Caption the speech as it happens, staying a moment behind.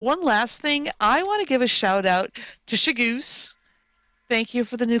One last thing, I want to give a shout out to Shagoose. Thank you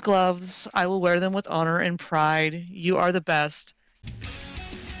for the new gloves. I will wear them with honor and pride. You are the best.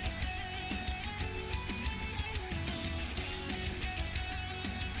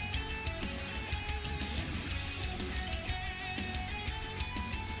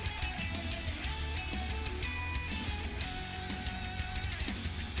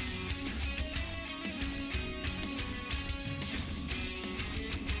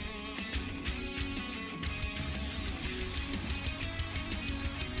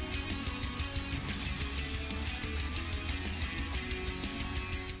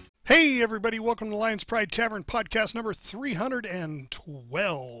 Hey, everybody, welcome to Lion's Pride Tavern podcast number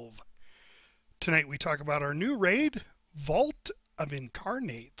 312. Tonight we talk about our new raid, Vault of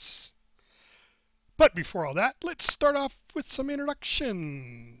Incarnates. But before all that, let's start off with some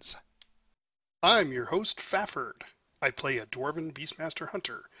introductions. I'm your host, Fafford. I play a Dwarven Beastmaster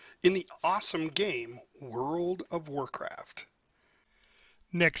Hunter in the awesome game World of Warcraft.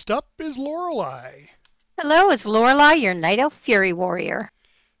 Next up is Lorelei. Hello, it's Lorelei, your Night Elf Fury Warrior.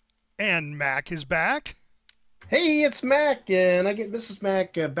 And Mac is back. Hey, it's Mac, and I get Mrs.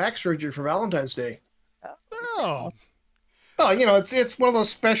 Mac back surgery for Valentine's Day. Oh, Oh, it's one of those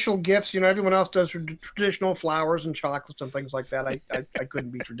special gifts. Everyone else does traditional flowers and chocolates and things like that. I couldn't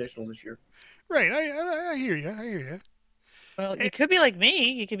be traditional this year. right. I hear you. I hear you. Well, you could be like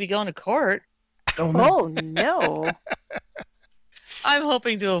me. You could be going to court. Oh, no. Oh, no. I'm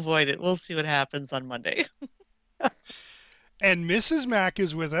hoping to avoid it. We'll see what happens on Monday. And Mrs. Mac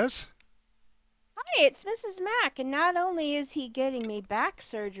is with us. Hi, it's Mrs. Mack, and not only is he getting me back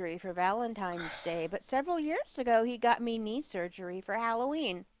surgery for Valentine's Day, but several years ago he got me knee surgery for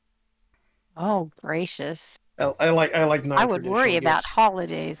Halloween. Oh, gracious. I like I would non-traditional worry about gifts.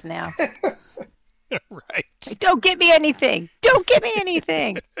 holidays now. Right. Like, don't get me anything. Don't get me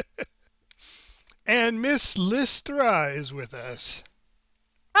anything. And Miss Lystra is with us.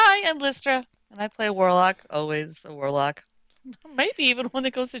 Hi, I'm Lystra, and I play a warlock. Always a warlock. Maybe even one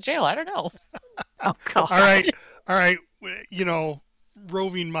that goes to jail. I don't know. Oh, God. All right.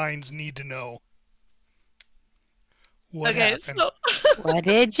 Roving minds need to know what happened. So What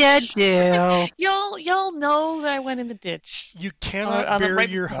did you do? y'all know that I went in the ditch. You cannot on the bury right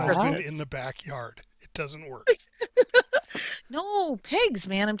your before husband Christmas. in the backyard. It doesn't work. No, pigs,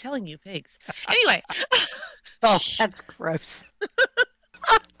 man. I'm telling you, pigs. Anyway. Oh, that's gross.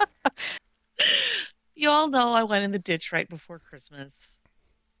 You all know I went in the ditch right before Christmas.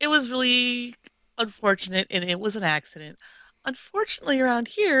 It was really unfortunate, and it was an accident. Unfortunately, around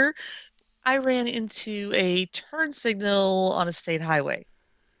here, I ran into a turn signal on a state highway.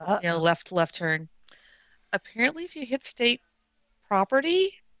 Left turn. Apparently, if you hit state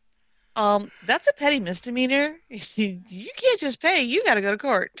property, that's a petty misdemeanor. You can't just pay. You got to go to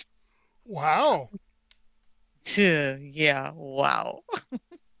court. Wow. Yeah, wow.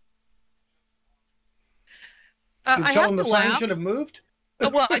 You I tell have them the to sign laugh. should have moved?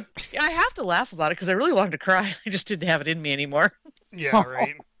 Well, I have to laugh about it because I really wanted to cry. I just didn't have it in me anymore. Yeah,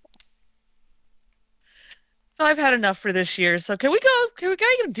 right. So I've had enough for this year. So can we go? Can I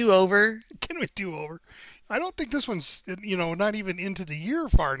get a do-over? Can we do over? I don't think this one's, not even into the year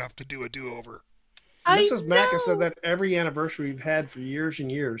far enough to do a do-over. Mrs. Mac has said that every anniversary we've had for years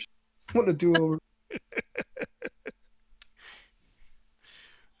and years. What a do-over.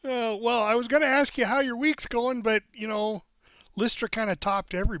 Well, I was going to ask you how your week's going, but, Lystra kind of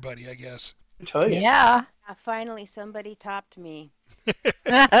topped everybody, I guess. I tell you. Yeah. Finally, somebody topped me.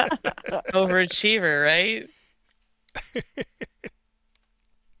 Overachiever, right?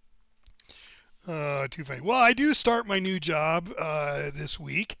 Too funny. Well, I do start my new job this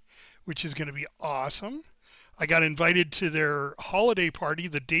week, which is going to be awesome. I got invited to their holiday party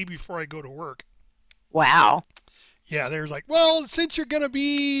the day before I go to work. Wow. Yeah, they're like, well, since you're going to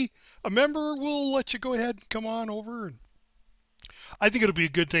be a member, we'll let you go ahead and come on over. And I think it'll be a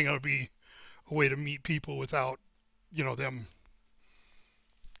good thing. It'll be a way to meet people without, them,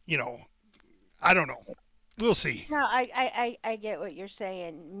 I don't know. We'll see. No, I get what you're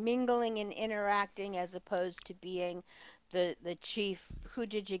saying. Mingling and interacting as opposed to being the chief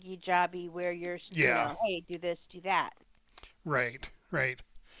hoojajiggy jobby where you're, Yeah. hey, do this, do that. Right.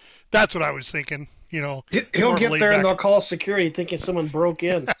 That's what I was thinking, He'll more get laid there and back. they'll call security thinking someone broke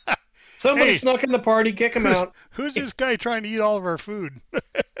in. Somebody Hey. snuck in the party, kick him out. Who's this guy trying to eat all of our food?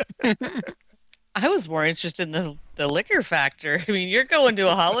 I was more interested in the liquor factor. I mean, you're going to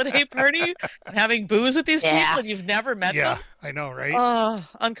a holiday party and having booze with these Yeah. people and you've never met Yeah, them? I know, right? Oh,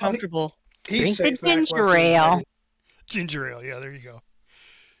 uncomfortable. He's Drink safe the back ginger west. ale. Ginger ale, yeah, there you go.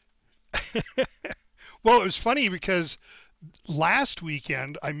 Well, it was funny because last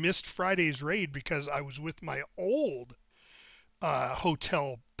weekend I missed Friday's raid because I was with my old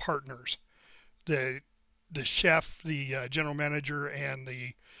hotel partners, the chef, the general manager, and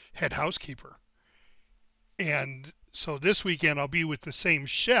the head housekeeper. And so this weekend I'll be with the same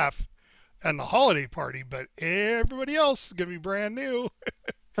chef and the holiday party, but everybody else is gonna be brand new.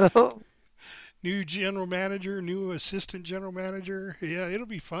 Oh, New general manager, new assistant general manager. Yeah, it'll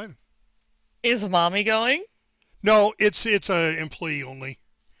be fun. Is mommy going? No, it's a employee only.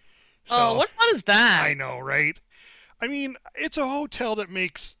 Oh, So what fun is that? I know, right? I mean, it's a hotel that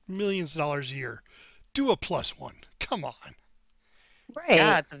makes millions of dollars a year. Do a plus one. Come on. Yeah, right.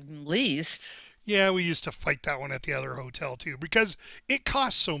 at the least. Yeah, we used to fight that one at the other hotel too because it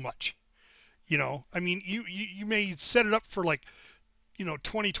costs so much. I mean, you may set it up for like,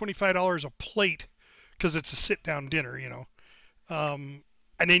 $20-25 a plate because it's a sit down dinner.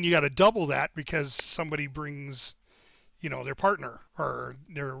 And then you got to double that because somebody brings, their partner or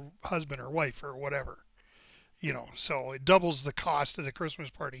their husband or wife or whatever. So it doubles the cost of the Christmas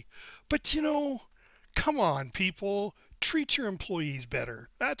party. But come on, people, treat your employees better.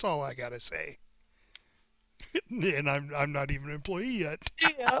 That's all I gotta say. And I'm not even an employee yet.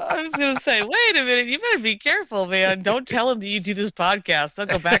 Yeah, I was gonna say, wait a minute, you better be careful, man. Don't tell them that you do this podcast. They'll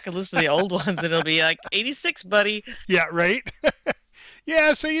go back and listen to the old ones, and it'll be like 86, buddy. Yeah, right.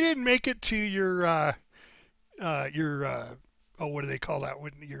 Yeah, so you didn't make it to your oh, what do they call that?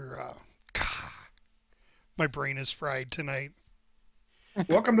 When my brain is fried tonight.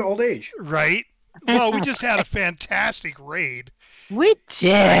 Welcome to old age. Right. Well, we just had a fantastic raid. We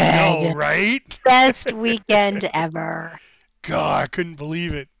I know, did. right? Best weekend ever. God, I couldn't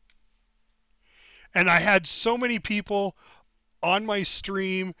believe it. And I had so many people on my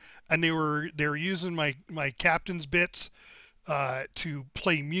stream, and they were using my captain's bits to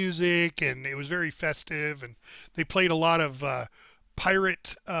play music, and it was very festive. And they played a lot of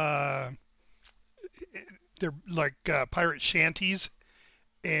pirate. They're like pirate shanties,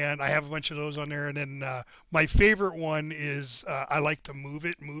 and I have a bunch of those on there. And then my favorite one is I like to move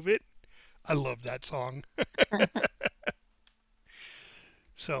it, move it. I love that song.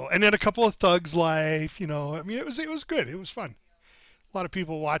 So, and then a couple of Thugs Life, I mean, it was good. It was fun. A lot of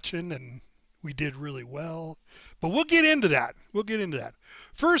people watching, and we did really well. But we'll get into that. We'll get into that.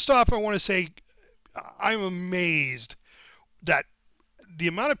 First off, I want to say I'm amazed that the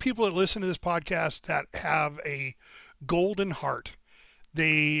amount of people that listen to this podcast that have a golden heart.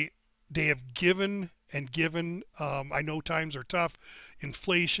 They have given and given. I know times are tough.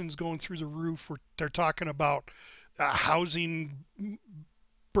 Inflation's going through the roof. They're talking about housing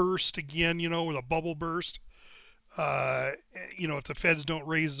burst again, with a bubble burst. If the feds don't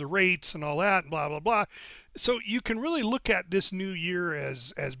raise the rates and all that, blah blah blah. So you can really look at this new year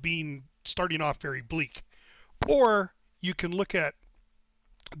as being starting off very bleak, or you can look at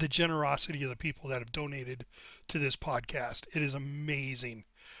the generosity of the people that have donated to this podcast. It is amazing.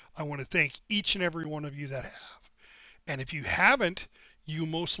 I want to thank each and every one of you that have. And if you haven't, you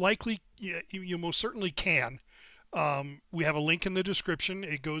most certainly can. We have a link in the description.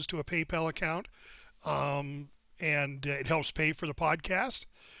 It goes to a PayPal account, and it helps pay for the podcast.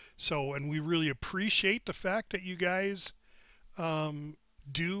 So, and we really appreciate the fact that you guys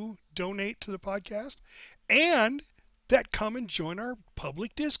do donate to the podcast, and that come and join our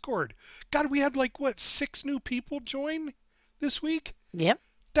public Discord. God, we had 6 new people join this week. Yep.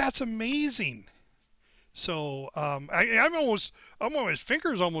 That's amazing. So my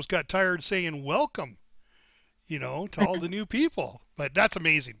fingers almost got tired saying welcome, to all the new people. But that's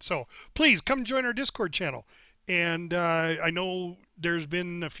amazing. So please come join our Discord channel. And I know there's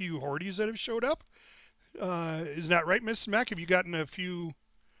been a few Horties that have showed up. Is that right, Miss Mac? Have you gotten a few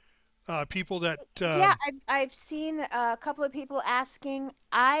people that? Yeah, I've seen a couple of people asking.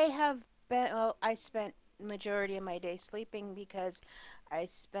 I spent majority of my day sleeping because I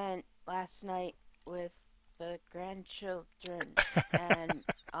spent last night with the grandchildren, and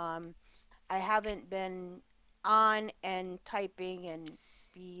I haven't been on and typing and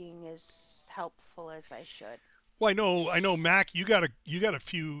being as helpful as I should. Well, I know, Mac. You got a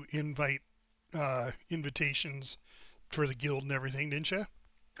few invitations for the guild and everything, didn't you?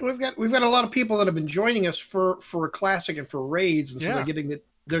 We've got a lot of people that have been joining us for classic and for raids, and so Yeah.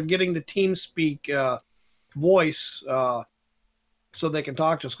 they're getting the TeamSpeak voice so they can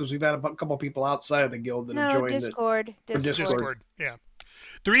talk to us, because we've had a couple of people outside of the guild that have No, joined Discord. Discord. Yeah.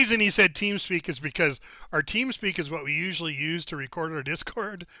 The reason he said TeamSpeak is because our TeamSpeak is what we usually use to record our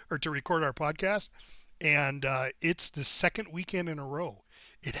Discord or to record our podcast, and it's the second weekend in a row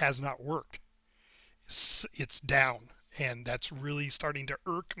it has not worked. It's down, and that's really starting to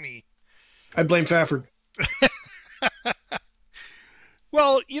irk me. I blame Fafford.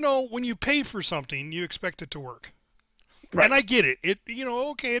 Well, when you pay for something, you expect it to work. Right. And I get it.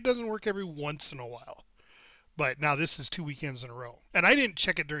 Okay, it doesn't work every once in a while. But now this is 2 weekends in a row. And I didn't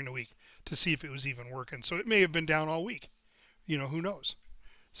check it during the week to see if it was even working. So it may have been down all week. Who knows?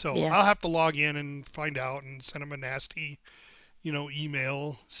 So Yeah. I'll have to log in and find out and send them a nasty,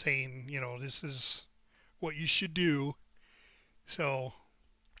 email saying, this is what you should do. So,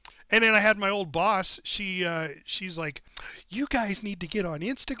 and then I had my old boss. She's like, you guys need to get on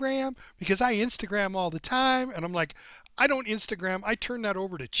Instagram because I Instagram all the time. And I'm like, I don't Instagram. I turn that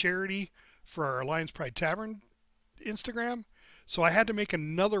over to charity for our Lions Pride Tavern Instagram. So I had to make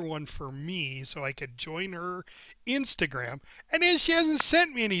another one for me so I could join her Instagram. And then she hasn't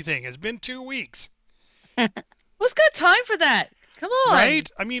sent me anything. It's been 2 weeks. Who's got time for that? Come on. Right?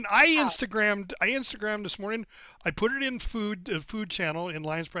 I mean, I Instagrammed this morning. I put it in food channel in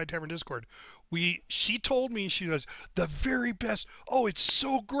Lions Pride Tavern Discord. She told me, she goes, the very best. Oh, it's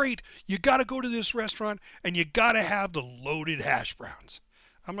so great. You got to go to this restaurant and you got to have the loaded hash browns.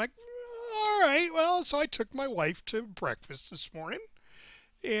 I'm like, all right. Well, so I took my wife to breakfast this morning.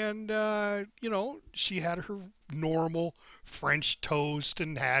 And, she had her normal French toast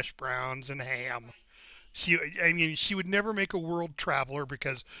and hash browns and ham. She would never make a world traveler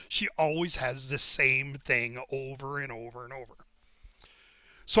because she always has the same thing over and over and over.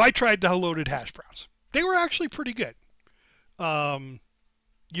 So I tried the loaded hash browns. They were actually pretty good.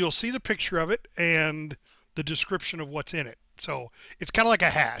 You'll see the picture of it and the description of what's in it. So it's kind of like a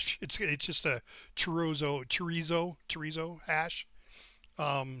hash. It's just a chorizo hash.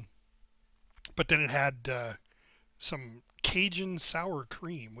 But then it had some Cajun sour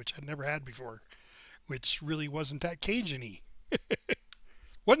cream, which I'd never had before, which really wasn't that Cajun-y.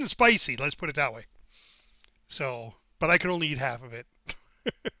 Wasn't spicy, let's put it that way. So, but I could only eat half of it.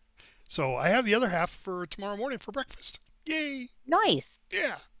 So I have the other half for tomorrow morning for breakfast. Yay! Nice.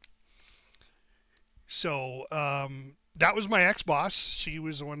 Yeah. So that was my ex-boss. She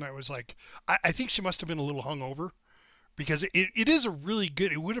was the one that was like, I think she must have been a little hungover because it is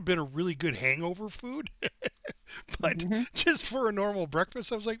it would have been a really good hangover food. But just for a normal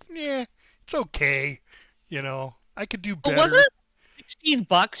breakfast, I was like, yeah, it's okay. I could do better. But wasn't it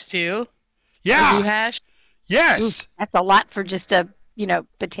 $16 too? Yeah. A new hash? Yes. Ooh, that's a lot for just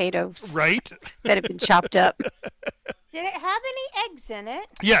potatoes Right? that have been chopped up. Did it have any eggs in it?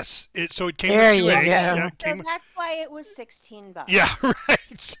 Yes. It came There with 2 you eggs. go. Yeah, So that's why it was $16. yeah,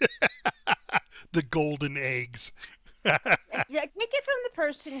 right. The golden eggs. Yeah, take it from the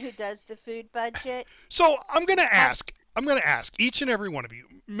person who does the food budget. So I'm gonna ask each and every one of you,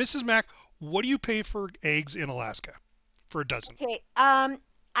 Mrs. Mack, what do you pay for eggs in Alaska for a dozen? Okay.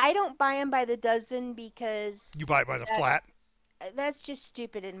 I don't buy them by the dozen because You buy it by the flat. that's just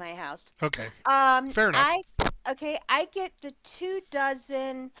stupid in my house. Okay, fair enough. I get the 2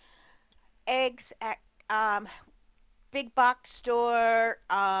 dozen eggs at big box store.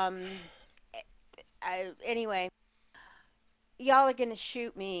 Anyway, y'all are gonna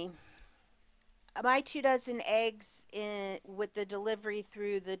shoot me. My 2 dozen eggs with the delivery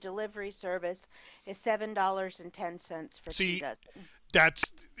through the delivery service is $7.10 for See, 2 dozen.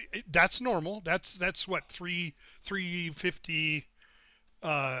 That's normal. That's what $3.50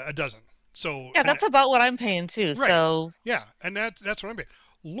 a dozen. So Yeah, that's about what I'm paying too. Right. So yeah, and that's what I'm paying.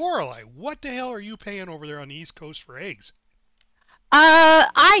 Lorelai, what the hell are you paying over there on the East Coast for eggs?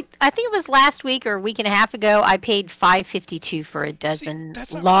 I think it was last week or a week and a half ago. I paid $5.52 for a dozen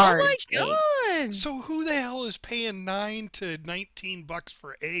that's not- large. oh my eggs. god. So who the hell is paying $9 to $19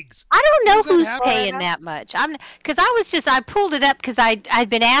 for eggs? I don't know Does that who's happen? paying that much. Because I pulled it up because I'd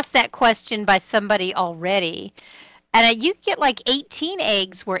been asked that question by somebody already, and you get like 18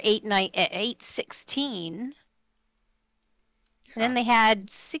 eggs were $8.16. And then they had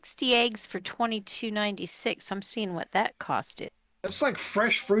 60 eggs for $22.96. So I'm seeing what that costed. It's like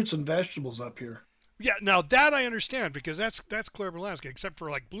fresh fruits and vegetables up here. Yeah, now that I understand because that's Claremont, Alaska, except for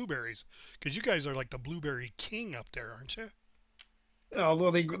like blueberries, because you guys are like the blueberry king up there, aren't you?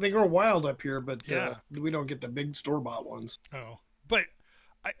 Although they grow wild up here, but Yeah. we don't get the big store-bought ones. Oh, but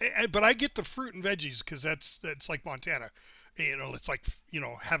I get the fruit and veggies because that's like Montana, it's like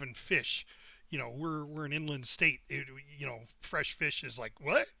having fish. We're an inland state. Fresh fish is like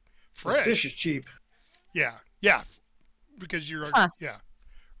what? Fresh Fish is cheap. Yeah, because you're Huh.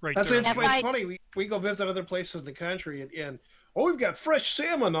 right That's there. it's Like- funny. We go visit other places in the country and we've got fresh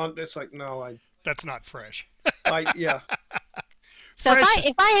salmon on. It's like no, That's not fresh. yeah. So Fresh-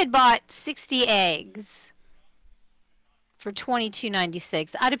 if I had bought 60 eggs for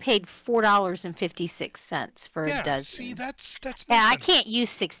 $22.96, I'd have paid $4.56 for a dozen. See, that's Yeah, I nothing. can't use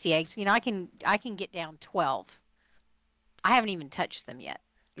 60 eggs. I can get down 12. I haven't even touched them yet.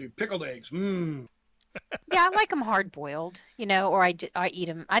 Dude, pickled eggs. Mmm. Yeah, I like them hard boiled, or I eat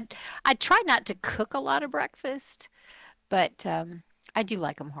them. I try not to cook a lot of breakfast, but I do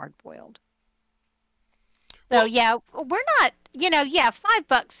like them hard boiled. So Well- yeah, we're not, yeah,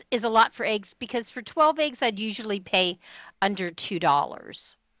 $5 is a lot for eggs because for 12 eggs I'd usually pay under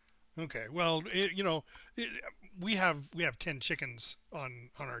 $2. Okay. Well, we have 10 chickens on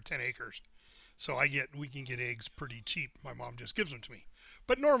our 10 acres. So we can get eggs pretty cheap. My mom just gives them to me.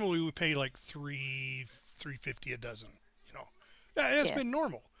 But normally we pay like $3.50 a dozen, you know. That's Yeah. been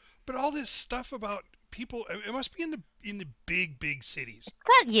normal. But all this stuff about people, it must be in the big cities.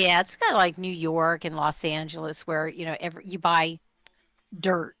 It's kind of like New York and Los Angeles where, you buy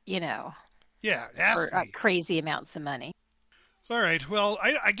dirt, Yeah, it has for to be. crazy amounts of money. All right. Well,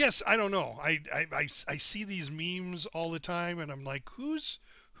 I guess I don't know. I see these memes all the time, and I'm like, who's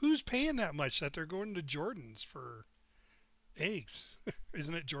paying that much that they're going to Jordan's for eggs?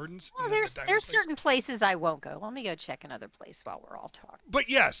 Isn't it Jordan's? Well, Isn't that the diamond there's place? certain places I won't go. Let me go check another place while we're all talking. But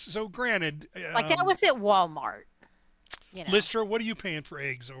yes. So granted, Like that was at Walmart. Lystra, what are you paying for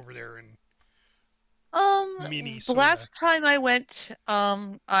eggs over there? And The Minnesota. last time I went,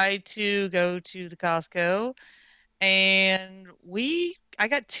 I to go to the Costco, and I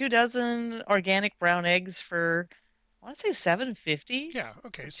got 2 dozen organic brown eggs for, I want to say $7.50. yeah,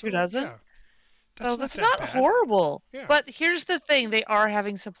 okay, for so 2 dozen. yeah, So that's that's that not bad. horrible. Yeah. But here's the thing, they are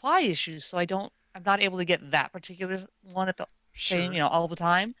having supply issues, so I'm not able to get that particular one at the same, Sure. all the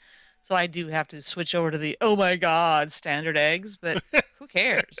time. So I do have to switch over to the, oh my God, standard eggs, but who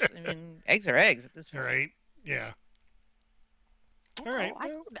cares? I mean, eggs are eggs at this All point. right. Yeah. All right. I,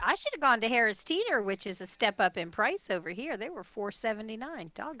 Well, I should have gone to Harris Teeter, which is a step up in price over here. They were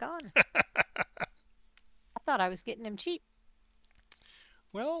 $4.79. Doggone. I thought I was getting them cheap.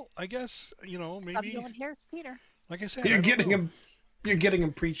 well, I guess Stop maybe going to Harris Teeter. like I said, You're I don't getting know. them. You're getting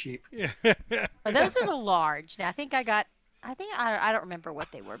them pretty cheap. Yeah. But those are the large. Now, I don't remember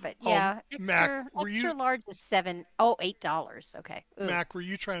what they were, but Oh, yeah, Mac, were extra you- large is $8. Okay. Ooh, Mac, were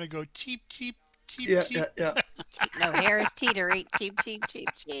you trying to go cheap? Yeah, cheap? yeah. cheap. No, Harris Teeter ain't cheap.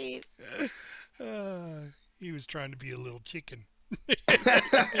 He was trying to be a little chicken.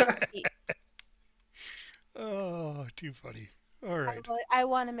 Cheap. Oh, too funny. All right. I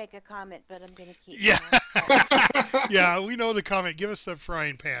want to make a comment, but I'm going to keep. Yeah. mine. Yeah, we know the comment. Give us the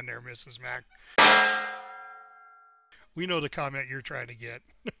frying pan there, Mrs. Mac. We know the comment you're trying to get.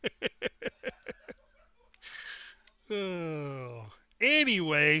 Oh.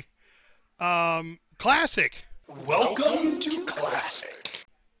 Anyway, Classic. Welcome to Classic.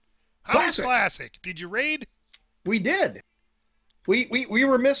 How was Classic. Classic? Did you raid? We did. We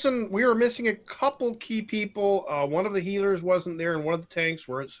were missing a couple key people. One of the healers wasn't there, and one of the tanks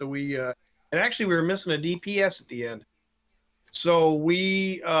weren't. So we and actually we were missing a DPS at the end. So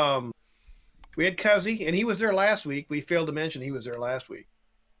we had Cuzzy, and he was there last week. We failed to mention he was there last week.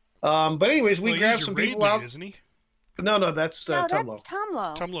 But anyways, we Well, grabbed he's some your raid people lead, out. isn't he? No, that's No, Tumlo. that's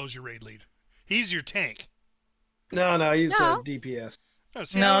Tumlo. Tumlo's your raid lead. He's your tank. No, he's No. DPS. Oh,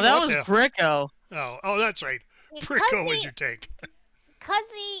 see, I No, don't know that what was the- Bricko. Oh, that's right. Prico was Cuzzy, your tank.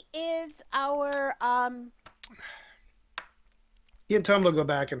 Cuzzy is our He and Tumlo go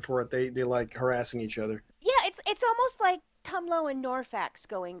back and forth. They like harassing each other. yeah. It's almost like Tumlo and Norfax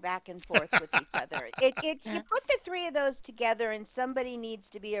going back and forth with each other. It's you put the three of those together, and somebody needs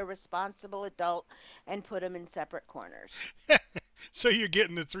to be a responsible adult and put them in separate corners. So you're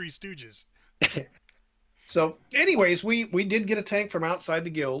getting the Three Stooges. So, anyways, we did get a tank from outside the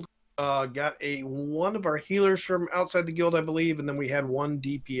guild. Got one of our healers from outside the guild, I believe, and then we had one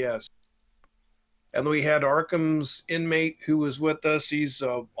DPS. And then we had Arkham's inmate who was with us. He's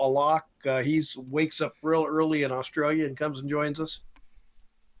a lock. He's wakes up real early in Australia and comes and joins us.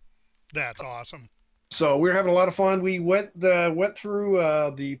 That's awesome. So we were having a lot of fun. We went through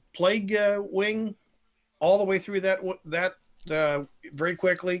the plague wing, all the way through that very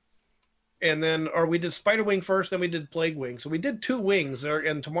quickly. And then, we did Spider Wing first, then we did Plague Wing. So we did 2 wings.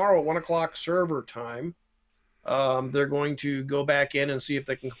 And tomorrow at 1 o'clock server time, they're going to go back in and see if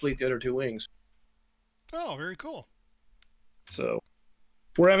they can complete the other 2 wings. Oh, very cool. So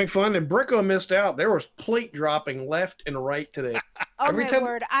we're having fun. And Bricko missed out. There was plate dropping left and right today. Oh Every my time-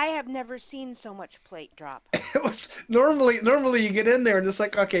 word! I have never seen so much plate drop. It was normally you get in there and it's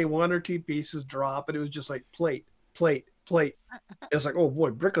like, okay, 1 or 2 pieces drop, and it was just like plate. It's like, oh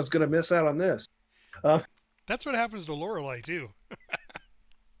boy, Bricko's gonna miss out on this. That's what happens to Lorelei too.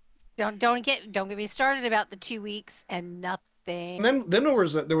 Don't get me started about the 2 weeks and nothing. And then there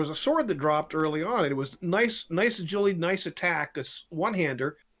was a sword that dropped early on. And it was nice agility, nice attack, a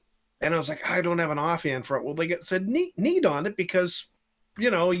one-hander. And I was like, I don't have an offhand for it. Well, they said need on it because,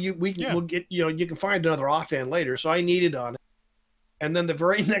 we'll get, you can find another offhand later. So I needed on it. And then the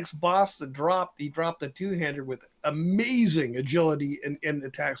very next boss that he dropped a two-hander with amazing agility and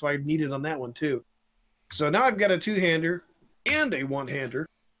attack. So I needed on that one too. So now I've got a two-hander and a one-hander.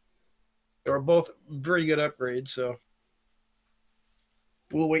 They're both very good upgrades. So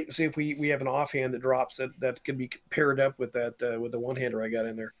we'll wait and see if we have an offhand that drops that can be paired up with with the one-hander I got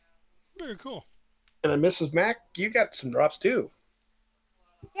in there. Very cool. And then Mrs. Mac, you got some drops too.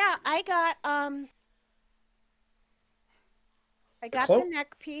 Yeah, I got cloak? the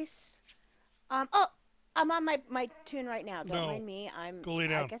neck piece. I'm on my tune right now. Don't No, mind me. I'm go lay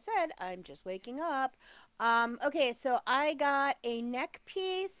down. like I said, I'm just waking up. Okay, so I got a neck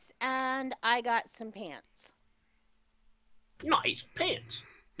piece and I got some pants. Nice pants.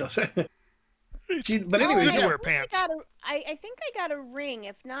 But It's anyway, good to I wear think pants. I think I got a ring.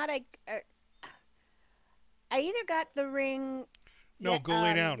 If not, I either got the ring. No, go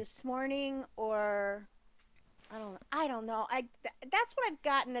lay down. This morning, or I don't know. That's what I've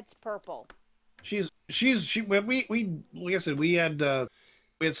gotten. That's purple. when we like I said, we had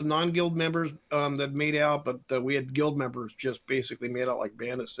some non-guild members that made out, but we had guild members just basically made out like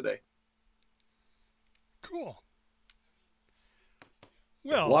bandits today. Cool. A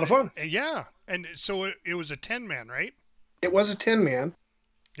Well, lot of fun. yeah. And so it was a 10-man, right? It was a 10-man.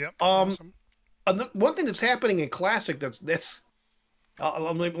 Yep. Awesome. One thing that's happening in Classic that's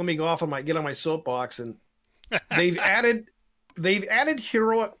let me go off on get on my soapbox, and they've added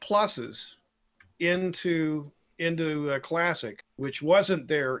heroic pluses into Classic, which wasn't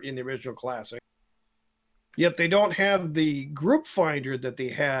there in the original Classic. Yet they don't have the group finder that they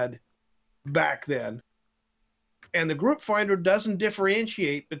had back then, and the group finder doesn't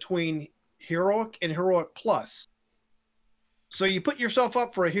differentiate between heroic and heroic plus. So you put yourself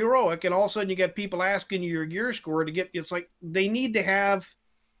up for a heroic, and all of a sudden you get people asking you your gear score to get. It's like they need to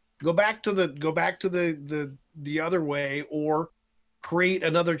go back to the other way, or create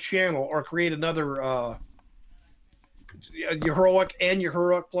another channel, or create another your heroic and your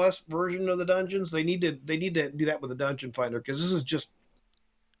heroic plus version of the dungeons. They need to do that with the dungeon finder, because this is just.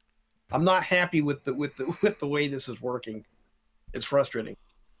 I'm not happy with the way this is working. It's frustrating.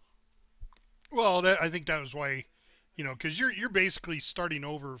 Well, I think that was why, because you're basically starting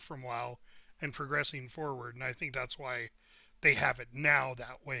over from WoW and progressing forward, and I think that's why they have it now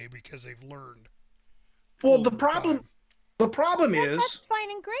that way, because they've learned. Well, over the problem time. is That's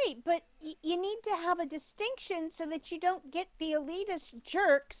fine and great, but you need to have a distinction so that you don't get the elitist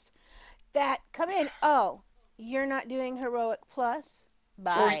jerks that come in. Oh, you're not doing heroic plus?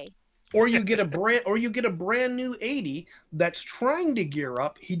 Bye. or you get a brand new 80 that's trying to gear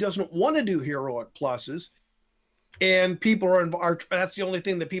up. He doesn't want to do heroic pluses, and people are that's the only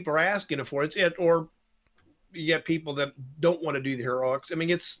thing that people are asking for. Or you get people that don't want to do the heroics. I mean,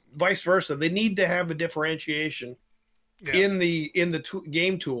 it's vice versa. They need to have a differentiation in the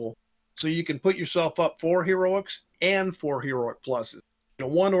game tool, so you can put yourself up for heroics and for heroic pluses.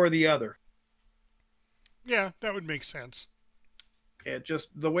 One or the other. Yeah, that would make sense. It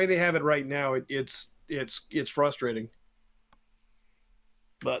just the way they have it right now, it's frustrating.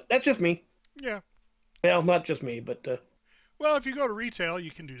 But that's just me. Yeah. Well, not just me, but well, if you go to retail,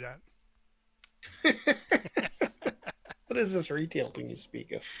 you can do that. What is this retail thing you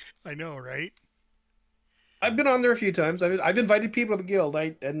speak of? I know, right? I've been on there a few times. I've invited people to the guild.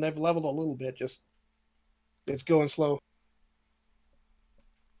 And I've leveled a little bit. Just it's going slow.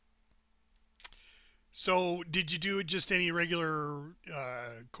 So, did you do just any regular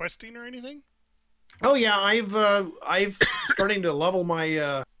questing or anything? Oh yeah, I've starting to level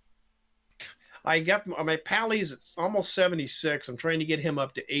my. I got my Pally's. It's almost 76. I'm trying to get him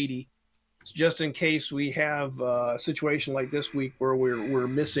up to 80, just in case we have a situation like this week where we're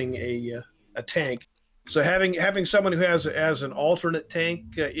missing a tank. So having someone who has an alternate tank,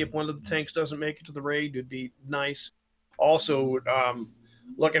 if one of the tanks doesn't make it to the raid, would be nice. Also,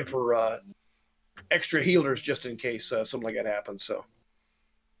 looking for extra healers just in case something like that happens. So,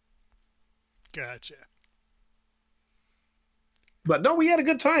 gotcha. But no, we had a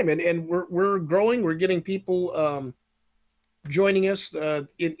good time, and we're growing. We're getting people joining us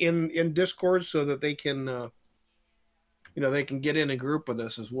in Discord so that they can they can get in a group with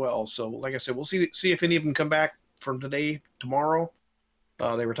us as well. So, like I said, we'll see if any of them come back from tomorrow.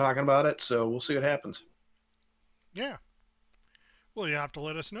 They were talking about it, so we'll see what happens. Yeah. Well, you have to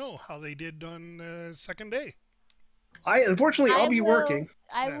let us know how they did on the second day. I'll be working.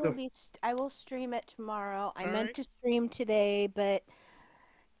 I will stream it tomorrow. I meant right. to stream today, but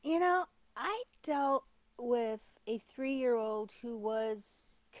I dealt with a 3-year-old who was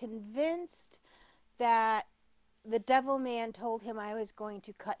convinced that the devil man told him I was going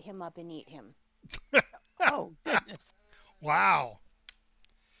to cut him up and eat him. Oh, goodness. Wow.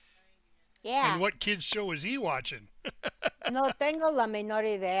 Yeah. And what kids show is he watching? No tengo la menor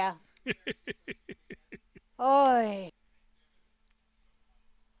idea. Oy.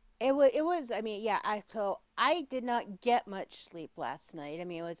 It was, I mean, yeah, I did not get much sleep last night. I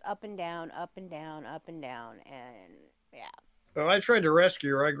mean, it was up and down, up and down, up and down, and yeah. Well, I tried to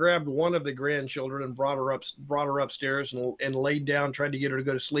rescue her. I grabbed one of the grandchildren and brought her upstairs and laid down, tried to get her to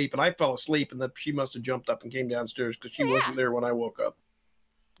go to sleep. And I fell asleep, and then she must have jumped up and came downstairs because she Oh, wasn't yeah. there when I woke up.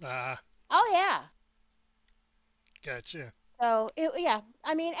 Oh yeah. Gotcha. So yeah,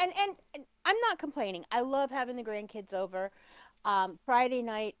 I mean, and I'm not complaining. I love having the grandkids over. Friday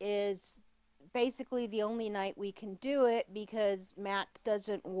night is basically the only night we can do it because Mac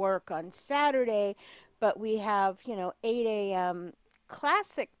doesn't work on Saturday, but we have 8 a.m.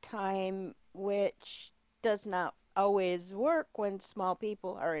 classic time, which does not always work when small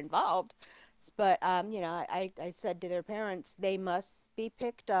people are involved. But I said to their parents they must be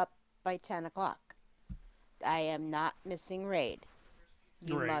picked up by 10 o'clock. I am not missing raid.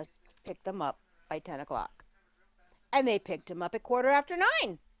 You Right. must pick them up by 10 o'clock. And they picked him up at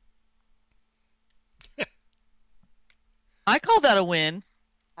 9:15. I call that a win.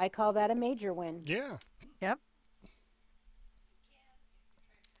 I call that a major win. Yeah. Yep.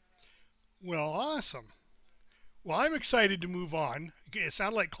 Well, awesome. Well, I'm excited to move on. It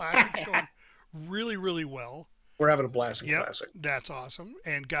sounded like Classic's going really, really well. We're having a blast in Yep, Classic. that's awesome.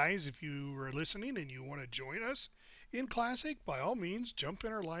 And guys, if you are listening and you want to join us in Classic, by all means, jump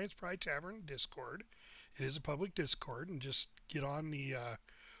in our Lions Pride Tavern Discord. It is a public Discord, and just get on the.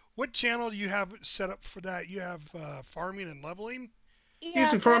 What channel do you have set up for that? You have farming and leveling. Yeah,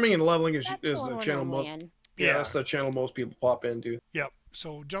 Using farming and leveling is that's the one channel I'm most. in. Yeah, that's the channel most people pop into. Yep.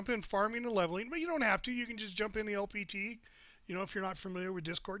 So jump in farming and leveling, but you don't have to. You can just jump in the LPT. You know, if you're not familiar with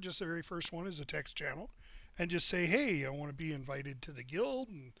Discord, just the very first one is a text channel, and just say, "Hey, I want to be invited to the guild,"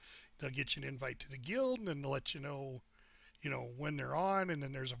 and they'll get you an invite to the guild, and then they'll let you know, when they're on, and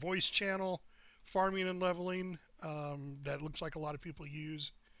then there's a voice channel, farming and leveling, that looks like a lot of people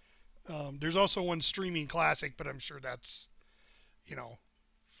use. There's also one streaming classic, but I'm sure that's, you know,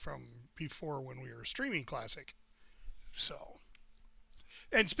 from before when we were streaming classic. So,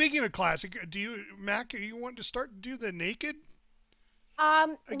 and speaking of classic, do you, Mac, you want to start do the naked We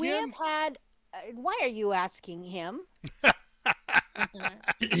have again? had. Why are you asking him?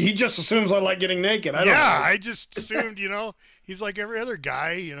 He just assumes I like getting naked. I don't Yeah, know. I just assumed, you know, he's like every other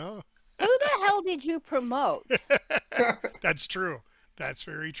guy, you know. Who the hell did you promote? That's true. That's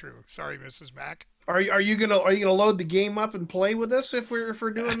very true. Sorry, Mrs. Mac. Are you gonna load the game up and play with us if we're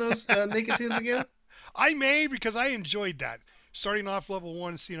doing those naked tunes again? I may, because I enjoyed that. Starting off level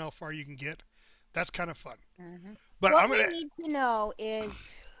 1, seeing how far you can get. That's kind of fun. Mhm. But What I'm we gonna. need to know is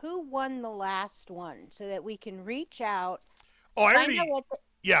who won the last one so that we can reach out, Oh, I find out already. what the.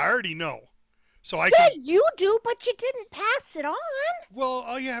 Yeah, I already know. So I Yeah, can. you do, but you didn't pass it on. Well,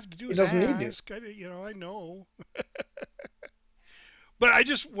 all you have to do He is doesn't need to. ask. You know, I know. But I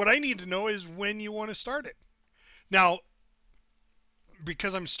just, what I need to know is when you want to start it. Now,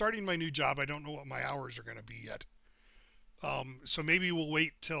 because I'm starting my new job, I don't know what my hours are going to be yet. So maybe we'll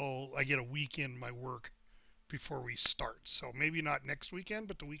wait till I get a week in my work before we start. So maybe not next weekend,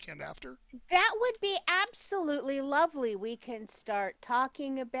 but the weekend after. That would be absolutely lovely. We can start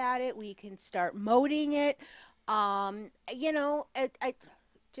talking about it. We can start moding it. I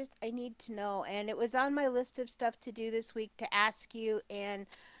need to know, and it was on my list of stuff to do this week to ask you. And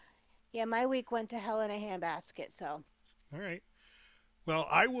yeah, my week went to hell in a handbasket. So All right. Well,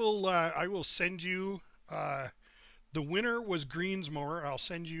 I will send you. The winner was Greensmower. I'll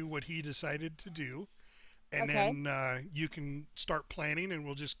send you what he decided to do, and okay, then you can start planning, and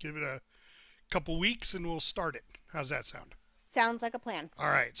we'll just give it a couple weeks, and we'll start it. How's that sound? sounds like a plan. All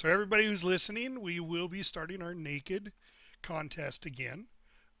right. So everybody who's listening, we will be starting our naked contest again.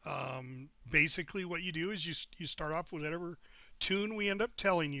 Basically, what you do is you start off with whatever tune we end up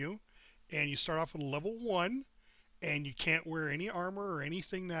telling you, and you start off with level 1, and you can't wear any armor or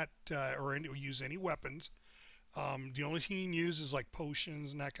anything that or use any weapons. The only thing you can use is like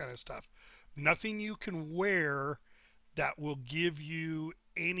potions and that kind of stuff. Nothing you can wear that will give you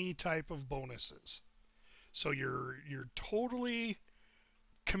any type of bonuses. So you're totally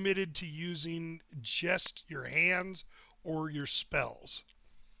committed to using just your hands or your spells.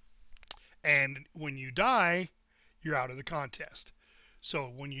 And when you die, you're out of the contest. So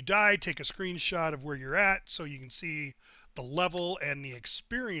when you die, take a screenshot of where you're at so you can see the level and the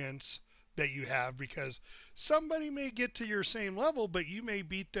experience that you have, because somebody may get to your same level, but you may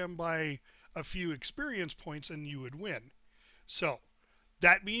beat them by a few experience points and you would win. So,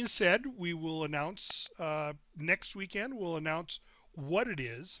 that being said, we will announce next weekend, we'll announce what it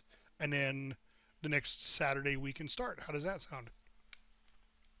is, and then the next Saturday we can start. How does that sound?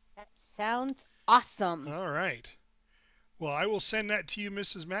 That sounds awesome. All right. Well, I will send that to you,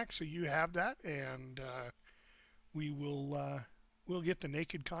 Mrs. Mack, so you have that, and we will we'll get the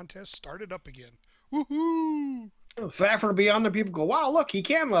naked contest started up again. Woohoo! Faffer will be on there. People go, wow, look, he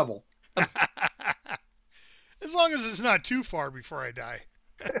can level. As long as it's not too far before I die.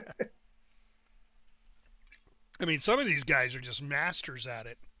 I mean, some of these guys are just masters at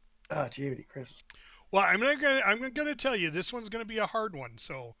it. Oh, gee, Christmas. Well, I'm gonna tell you, this one's gonna be a hard one.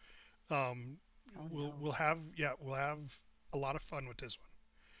 So, we'll have a lot of fun with this one.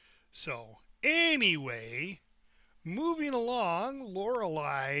 So anyway, moving along,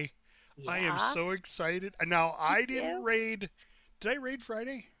 Lorelei, I am Yeah. so excited. Now I Me didn't too. raid. Did I raid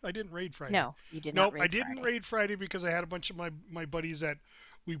Friday? I didn't raid Friday. No, you did Nope, not I raid didn't Friday. raid Friday because I had a bunch of my buddies that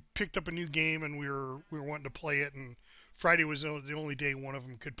we picked up a new game and we were wanting to play it, and Friday was the only day one of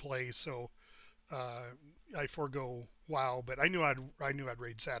them could play, so uh, I forego WoW, but I knew I'd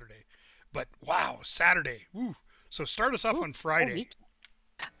raid Saturday. But wow, Saturday. Woo. So start us off Ooh, on oh, Friday. we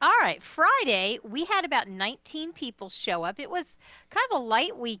All right, Friday, we had about 19 people show up. It was kind of a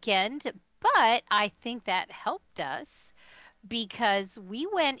light weekend, but I think that helped us because we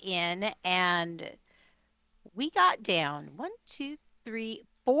went in and we got down one, two, three,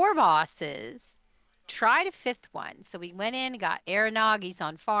 four bosses, tried a fifth one. So we went in, got Aranog, he's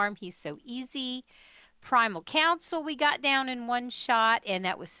on farm, he's so easy. Primal Council, we got down in one shot, and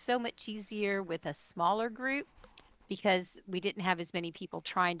that was so much easier with a smaller group because we didn't have as many people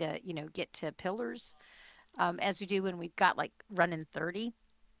trying to, get to pillars as we do when we've got like running 30.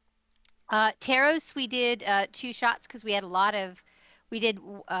 Taros, we did 2 shots because we had a lot of, we did,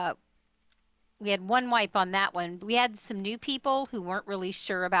 we had one wipe on that one. We had some new people who weren't really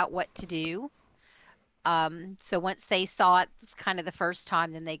sure about what to do. So once they saw it, it's kind of the first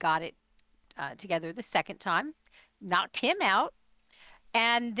time, then they got it together the second time, knocked him out.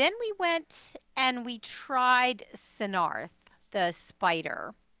 And then we went and we tried Sinarth, the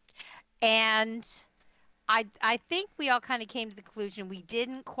spider. And I think we all kind of came to the conclusion we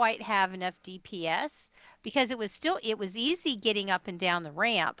didn't quite have enough DPS because it was easy getting up and down the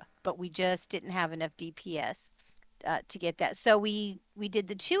ramp, but we just didn't have enough DPS to get that. So we did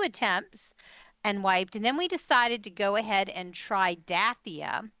the 2 attempts and wiped, and then we decided to go ahead and try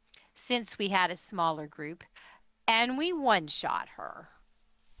Dathia since we had a smaller group, and we one-shot her.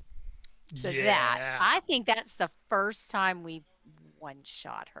 So Yeah. I think that's the first time we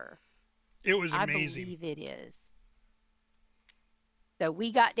one-shot her. It was I amazing. believe it is. So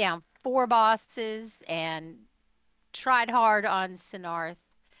we got down 4 bosses and tried hard on Sinarth.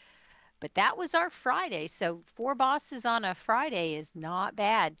 But that was our Friday. So 4 bosses on a Friday is not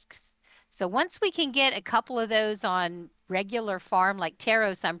bad. So once we can get a couple of those on regular farm, like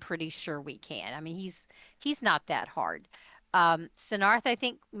Taros, I'm pretty sure we can. I mean, he's not that hard. Sinarth, I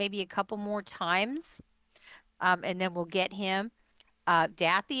think maybe a couple more times, and then we'll get him.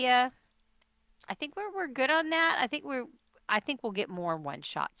 Dathia, I think we're good on that. I think we'll get more one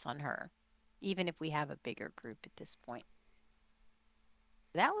shots on her, even if we have a bigger group at this point.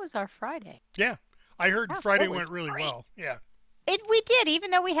 That was our Friday. Yeah. I heard Wow, Friday that was went really great. well. Yeah. We did,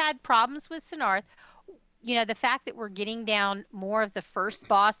 even though we had problems with Sinarth. The fact that we're getting down more of the first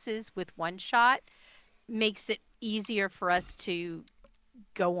bosses with one shot makes it easier for us to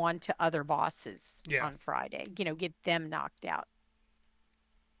go on to other bosses Yeah. on Friday, get them knocked out.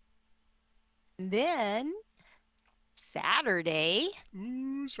 And then Saturday.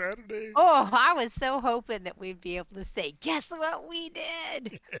 Ooh, Saturday. Oh, I was so hoping that we'd be able to say, guess what we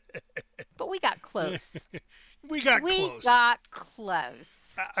did? But we got close. We got We close. got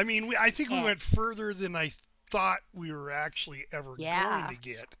close. I mean, I think we And- went further than I thought we were actually ever Yeah. going to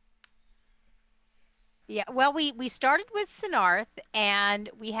get. Yeah, well, we started with Sinarth and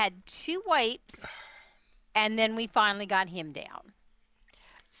we had 2 wipes and then we finally got him down.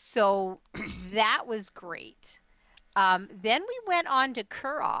 So that was great. Then we went on to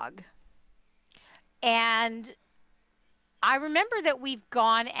Kurog, and I remember that we've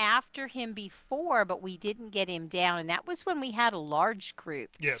gone after him before, but we didn't get him down, and that was when we had a large group.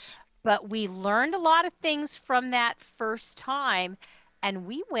 Yes. But we learned a lot of things from that first time, and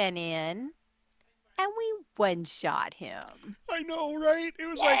we went in and we one-shot him. I know, right? It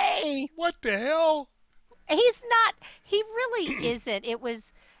was like, Yay! what the hell? He really isn't.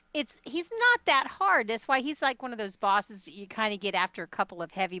 he's not that hard. That's why he's like one of those bosses that you kind of get after a couple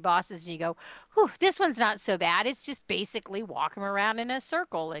of heavy bosses and you go, whew, this one's not so bad. It's just basically walk him around in a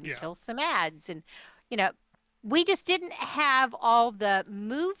circle and Yeah. kill some ads. And, you know, we just didn't have all the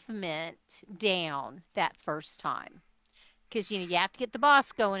movement down that first time. Because, you have to get the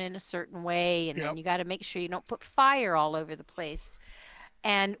boss going in a certain way. And Yep. then you got to make sure you don't put fire all over the place.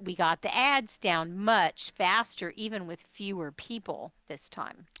 And we got the ads down much faster, even with fewer people this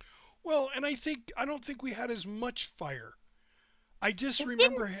time. Well, and I don't think we had as much fire. I just It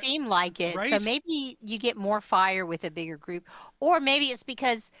remember, didn't seem like it. So right? maybe you get more fire with a bigger group. Or maybe it's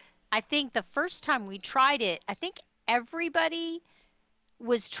because I think the first time we tried it, I think everybody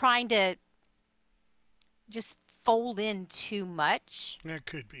was trying to just fold in too much. That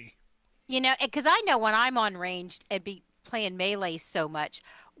could be. Because I know when I'm on ranged and be playing melee so much,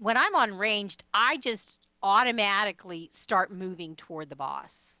 when I'm on ranged, I just automatically start moving toward the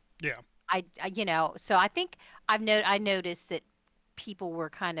boss. Yeah. So I think I noticed that people were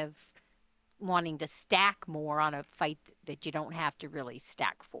kind of wanting to stack more on a fight that you don't have to really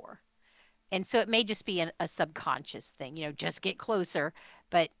stack for. And so it may just be a subconscious thing, just get closer.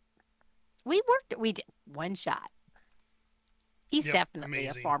 But we did one shot. He's Yep, definitely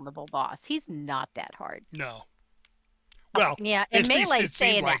amazing. a farmable boss. He's not that hard. No. Well, yeah, and at least Melee it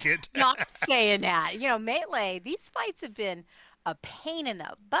saying seemed that. like it. No, I'm saying that. Melee, these fights have been a pain in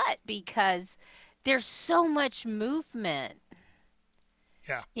the butt because there's so much movement.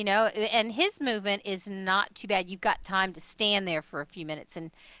 Yeah. And his movement is not too bad. You've got time to stand there for a few minutes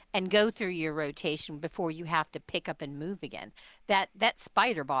and go through your rotation before you have to pick up and move again. That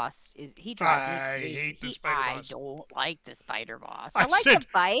spider boss he drives me I crazy. hate the spider I boss. don't like the spider boss. I I like said- the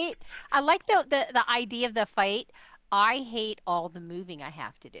fight. I like the idea of the fight. I hate all the moving I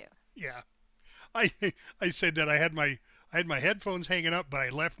have to do. Yeah. I said that I had my headphones hanging up, but I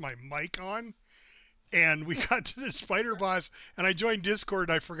left my mic on. And we got to the spider boss, and I joined Discord,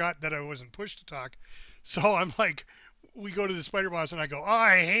 and I forgot that I wasn't pushed to talk. So I'm like, we go to the spider boss, and I go, oh,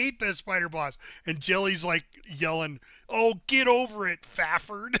 I hate this spider boss. And Jelly's like yelling, oh, get over it,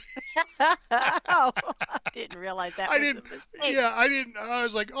 Fafford. Oh, I didn't realize that I was didn't, a mistake. yeah, I didn't, I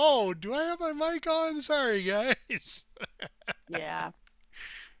was like, oh, do I have my mic on? Sorry, guys. Yeah,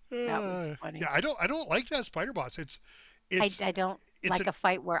 that was funny. Yeah, I don't like that spider boss. I don't like a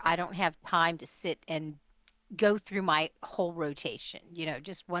fight where I don't have time to sit and go through my whole rotation.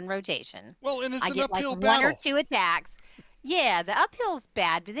 Just one rotation. Well, and it's I an get like uphill one battle. or two attacks. Yeah, the uphill's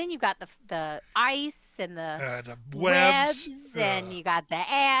bad, but then you got the ice and The webs. and you got the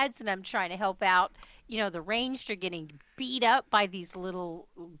ads, and I'm trying to help out. The ranged are getting beat up by these little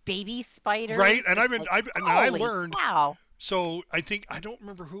baby spiders. Right, and It's I holy learned. cow. So I don't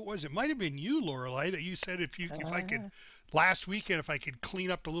remember who it was. It might have been you, Lorelei, that you said if I could last weekend if I could clean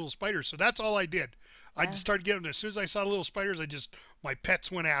up the little spiders. So that's all I did. I just started getting them. As soon as I saw the little spiders, my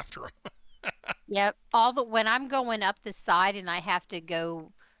pets went after them. Yep. When I'm going up the side and I have to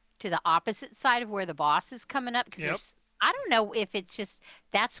go to the opposite side of where the boss is coming up because Yep. I don't know if it's just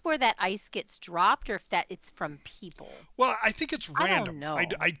that's where that ice gets dropped or if it's from people. Well, I think it's I random. don't know.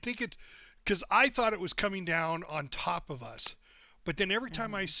 I think it's because I thought it was coming down on top of us, but then every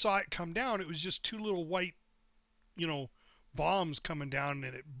time I saw it come down, it was just two little white, bombs coming down,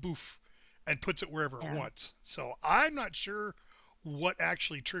 and it boof, and puts it wherever it wants. So I'm not sure what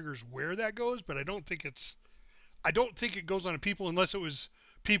actually triggers where that goes, but I don't think it goes on to people unless it was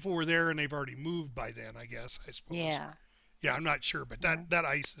people were there and they've already moved by then. I suppose. Yeah. Yeah, I'm not sure, but that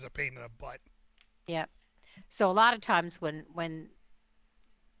ice is a pain in the butt. Yep. So a lot of times when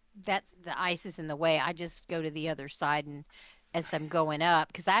that's the ice is in the way, I just go to the other side and as I'm going up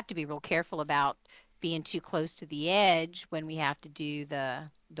because I have to be real careful about being too close to the edge when we have to do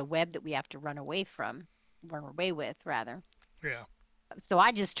the web that we have to run away with rather. Yeah. So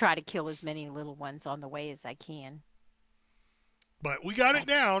I just try to kill as many little ones on the way as I can. But we got it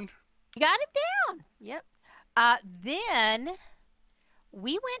down. Got it down. Yep. Then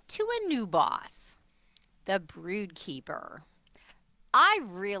we went to a new boss, the Broodkeeper. I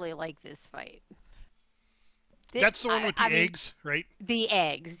really like this fight. That's the one with the eggs, right? The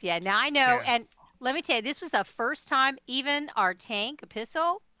eggs. Yeah. Now I know. Yeah. And let me tell you, this was the first time even our tank,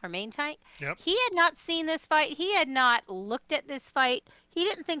 Epistle, our main tank, Yep. he had not seen this fight. He had not looked at this fight. He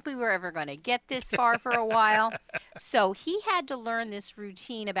didn't think we were ever going to get this far for a while. So he had to learn this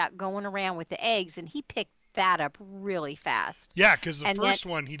routine about going around with the eggs, and he picked that up really fast. Yeah, because the And first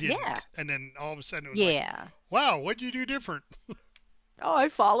one he didn't. yeah. And then all of a sudden it was Yeah. like, wow, what'd you do different? Oh, I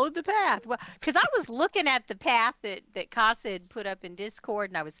followed the path. Well, because I was looking at the path that Casa had put up in Discord,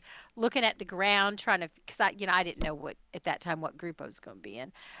 and I was looking at the ground trying to, because I didn't know what at that time what group I was going to be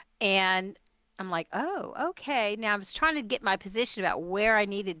in, and I'm like, oh, okay. Now I was trying to get my position about where I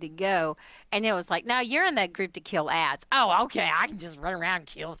needed to go, and it was like, now you're in that group to kill ads. Oh, okay, I can just run around and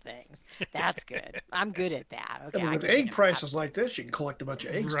kill things. That's good. I'm good at that. I Okay, mean, I with can get egg in that. prices like this, you can collect a bunch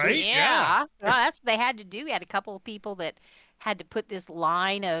of eggs too. Right? Yeah. Yeah. Well, that's what they had to do. We had a couple of people that had to put this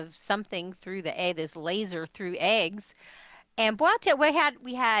line of something through the egg, this laser through eggs. And boy, I'll tell you,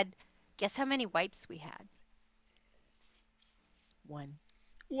 we had, guess how many wipes we had? One.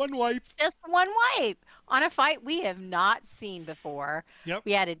 One wipe. Just one wipe on a fight we have not seen before. Yep.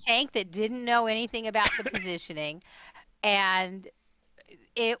 We had a tank that didn't know anything about the positioning, and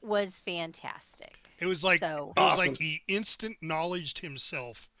it was fantastic. It was like So, Awesome. he instant knowledged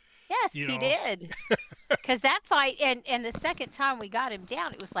himself. yes, You he know. did. Because that fight, and the second time we got him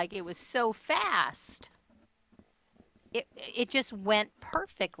down, it was like it was so fast. It just went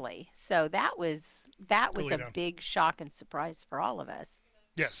perfectly. So that was Really a done. big shock and surprise for all of us.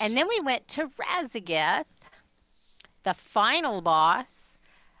 Yes. And then we went to Razageth, the final boss.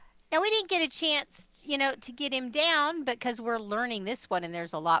 Now we didn't get a chance, to get him down because we're learning this one, and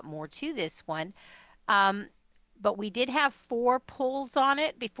there's a lot more to this one. But we did have 4 pulls on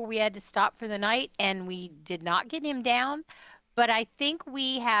it before we had to stop for the night, and we did not get him down. But I think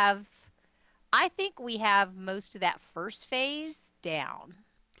we have most of that first phase down.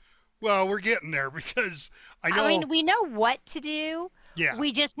 Well, we're getting there because I know. I mean, we know what to do. Yeah.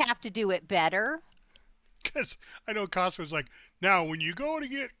 We just have to do it better. Because I know Costco's like, now when you go to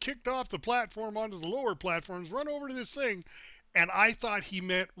get kicked off the platform onto the lower platforms, run over to this thing. And I thought he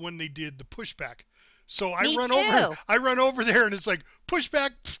meant when they did the pushback. So I Me run over there, and it's like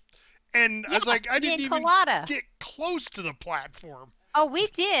pushback, and I was Yeah, like, I me didn't and even Colada. get close to the platform. Oh, we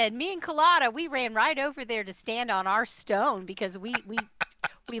did. Me and Colada, we ran right over there to stand on our stone because we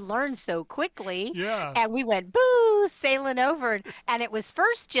learned so quickly. Yeah. And we went boo sailing over, and it was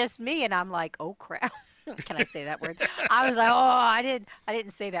first just me, and I'm like, oh crap. Can I say that word? I was like, oh, I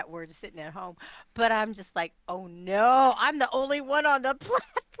didn't say that word sitting at home, but I'm just like, oh no, I'm the only one on the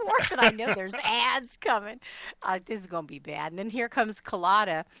platform, and I know there's ads coming. This is gonna be bad. And then here comes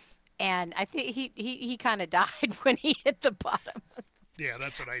Colada, and I think he kind of died when he hit the bottom. Yeah,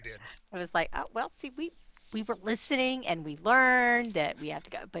 that's what I did. I was like, oh well, see, we were listening and we learned that we have to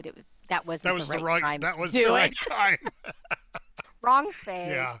go, but that That wasn't was the the right right. time That to was do the it. right time. Wrong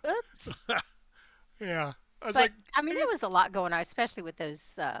phase. Yeah. Oops. Yeah. I was But like, I mean, there was a lot going on, especially with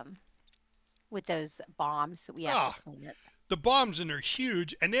those bombs that we have Ah. to clean it. the bombs in there are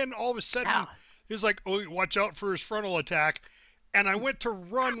huge, and then all of a sudden Oh, he's like, oh, watch out for his frontal attack. And I went to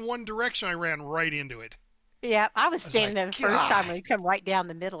run one direction, I ran right into it. yeah, I was I was standing like, there the first time God. when he come right down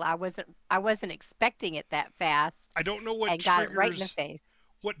the middle. I wasn't expecting it that fast, I don't know what and got it right in the triggers face.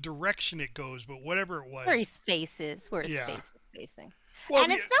 what direction it goes, but whatever it Where was. his face is, where his Yeah. face is facing. Well,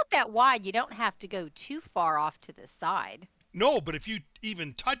 And it's not that wide. You don't have to go too far off to the side. no, but if you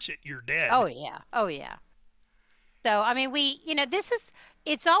even touch it, you're dead. Oh yeah. Oh yeah. So I mean,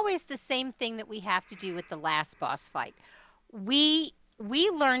 it's always the same thing that we have to do with the last boss fight. We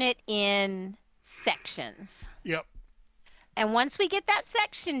learn it in sections. Yep. And once we get that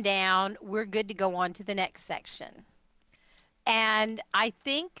section down, we're good to go on to the next section. And I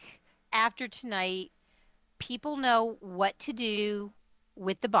think after tonight, people know what to do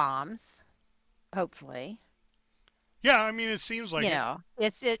with the bombs, hopefully. Yeah, I mean, it seems like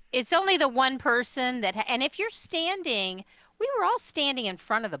It's only the one person and if you're standing, we were all standing in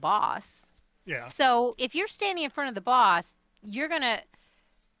front of the boss. Yeah. So if you're standing in front of the boss,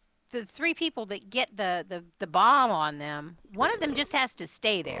 the 3 people that get the bomb on them, one of them just has to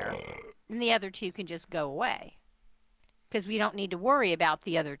stay there, and the other 2 can just go away. Because we don't need to worry about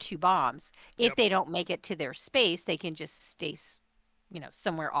the other 2 bombs. If Yep. they don't make it to their space, they can just stay,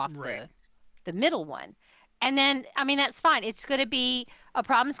 somewhere off Right. the middle one. And then, I mean, that's fine. It's going to be a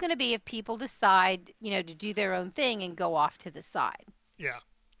problem's going to be if people decide, to do their own thing and go off to the side. Yeah.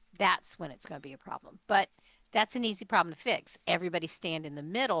 That's when it's going to be a problem. But that's an easy problem to fix. Everybody stand in the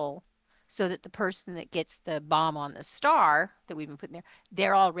middle so that the person that gets the bomb on the star that we've been putting there,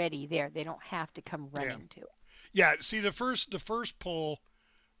 they're already there. They don't have to come running to it. Yeah. See, the first pull,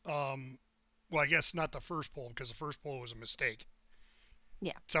 well, I guess not the first pull because the first pull was a mistake.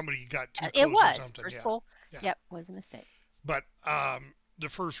 Yeah. Somebody got too close It or was. something. First Yeah. pull. Yeah. Yep, was a mistake. But the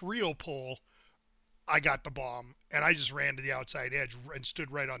first real pull, I got the bomb, and I just ran to the outside edge and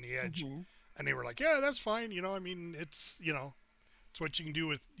stood right on the edge. Mhm. And they were like, yeah, that's fine. I mean, it's what you can do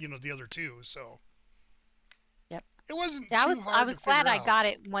with, the other 2. So. Yep. It wasn't Yeah, too I hard to was glad figure I out. got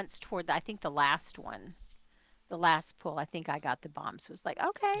it once toward I think the last one. The last pull, I think I got the bomb. So it's like,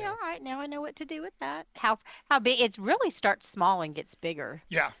 okay, Yeah. all right, now I know what to do with that. How big it really starts small and gets bigger.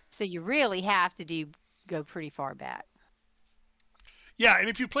 Yeah. So you really have to go pretty far back. Yeah, and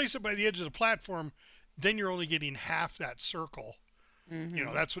if you place it by the edge of the platform, then you're only getting half that circle.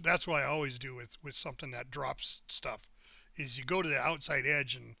 Mm-hmm. That's what I always do with something that drops stuff, is you go to the outside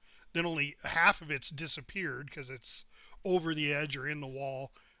edge and then only half of it's disappeared because it's over the edge or in the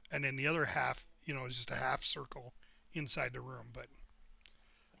wall, and then the other half, is just a half circle inside the room. But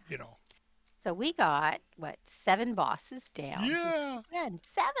you know, So we got what 7 bosses down this yeah, weekend.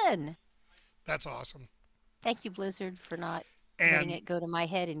 7. that's awesome. Thank you, Blizzard, for not letting And it go to my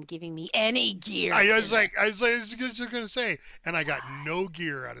head and giving me any gear I was today. like, I was just gonna say, and I got no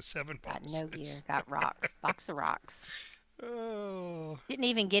gear out of 7 Got no gear. bosses. Got rocks. Box of rocks. Oh, Didn't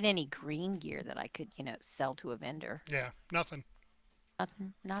even get any green gear that I could, sell to a vendor. yeah, nothing,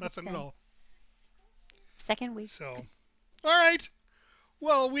 Nothing. Not a nothing at thing. all. Second week. So, all right.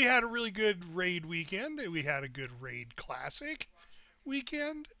 Well, we had a really good raid weekend. We had a good raid classic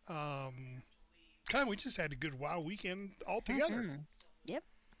weekend. We just had a good WoW weekend altogether. Mm-hmm. Yep.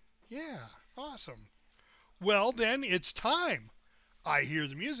 Yeah, awesome. Well, then it's time. I hear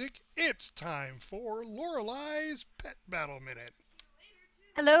the music. It's time for Lorelei's Pet Battle Minute.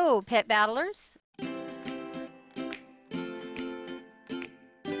 Hello, pet battlers.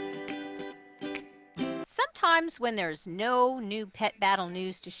 Sometimes when there's no new pet battle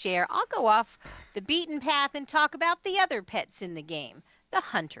news to share, I'll go off the beaten path and talk about the other pets in the game, the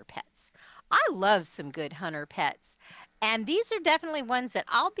hunter pets. I love some good hunter pets, and these are definitely ones that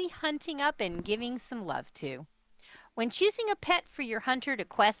I'll be hunting up and giving some love to. When choosing a pet for your hunter to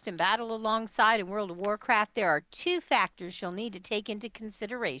quest and battle alongside in World of Warcraft, there are 2 factors you'll need to take into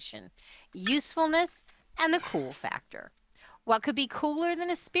consideration: usefulness and the cool factor. What could be cooler than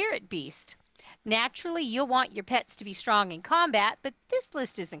a spirit beast? Naturally, you'll want your pets to be strong in combat, but this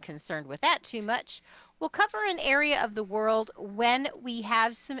list isn't concerned with that too much. We'll cover an area of the world when we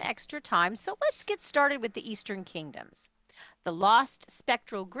have some extra time, so let's get started with the Eastern Kingdoms. The lost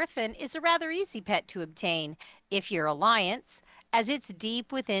spectral griffin is a rather easy pet to obtain if you're Alliance, as it's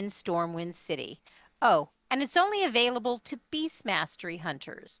deep within Stormwind City. Oh, and it's only available to Beast Mastery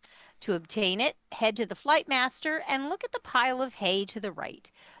hunters. To obtain it, head to the Flight Master and look at the pile of hay to the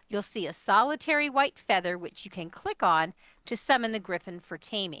right. You'll see a solitary white feather which you can click on to summon the griffin for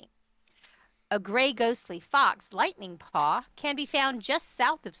taming. A gray ghostly fox, Lightning Paw, can be found just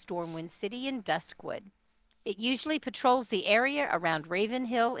south of Stormwind City in Duskwood. It usually patrols the area around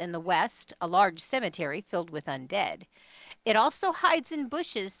Ravenhill in the west, a large cemetery filled with undead. It also hides in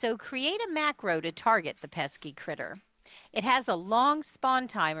bushes, so create a macro to target the pesky critter. It has a long spawn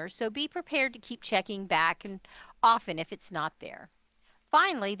timer, so be prepared to keep checking back and often if it's not there.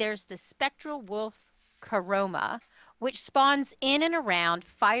 Finally, there's the spectral wolf Karoma, which spawns in and around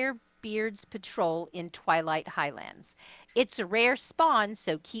Firebeard's patrol in Twilight Highlands. It's a rare spawn,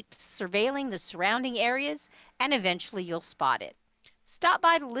 so keep surveilling the surrounding areas and eventually you'll spot it. Stop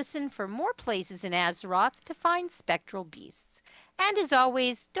by to listen for more places in Azeroth to find spectral beasts. And as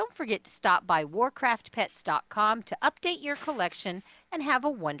always, don't forget to stop by warcraftpets.com to update your collection and have a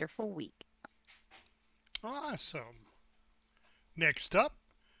wonderful week. Awesome. Next up,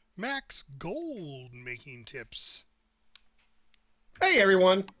 Max Gold making tips. Hey,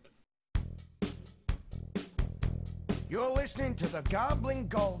 everyone. You're listening to the Goblin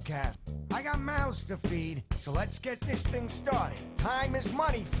Goldcast. I got mouths to feed, so let's get this thing started. Time is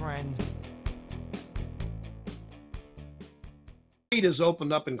money, friend. Raid has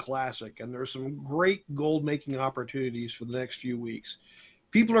opened up in Classic, and there's some great gold making opportunities for the next few weeks.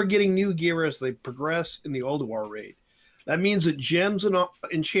 People are getting new gear as they progress in the Ulduar raid. That means that gems and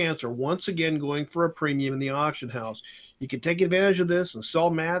enchants are once again going for a premium in the auction house. You can take advantage of this and sell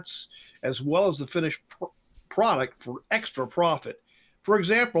mats as well as the finished product for extra profit. For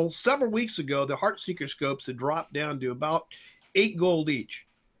example, several weeks ago, the Heartseeker scopes had dropped down to about 8 gold each.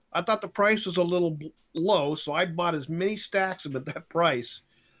 I thought the price was a little low, so I bought as many stacks of them at that price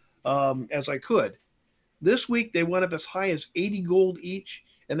as I could. This week, they went up as high as 80 gold each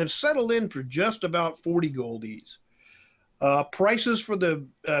and have settled in for just about 40 gold each. Prices for the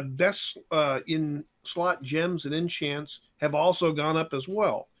best in slot gems and enchants have also gone up as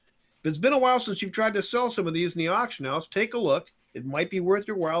well. If it's been a while since you've tried to sell some of these in the auction house, take a look. It might be worth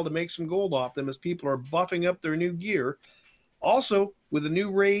your while to make some gold off them as people are buffing up their new gear. Also, with the new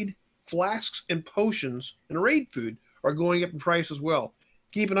raid, flasks and potions and raid food are going up in price as well.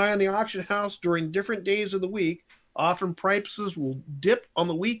 Keep an eye on the auction house during different days of the week. Often prices will dip on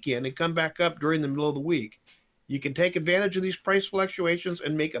the weekend and come back up during the middle of the week. You can take advantage of these price fluctuations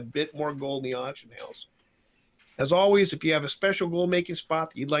and make a bit more gold in the auction house. As always, if you have a special gold making spot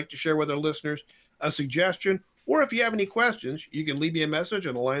that you'd like to share with our listeners, a suggestion, or if you have any questions, you can leave me a message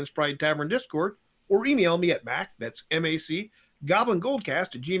on the Lions Pride Tavern Discord or email me at Mac, that's M-A-C,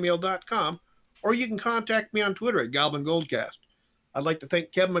 goblingoldcast@gmail.com, or you can contact me on Twitter at goblingoldcast. I'd like to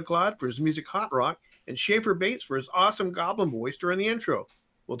thank Kevin MacLeod for his music Hot Rock and Schaefer Bates for his awesome goblin voice during the intro.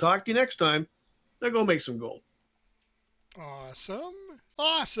 We'll talk to you next time. Now go make some gold. Awesome.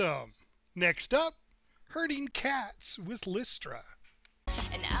 Awesome. Next up, Herding Cats with Lystra.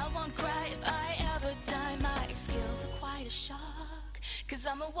 And I won't cry if I ever die. My skills are quite a shock, 'cause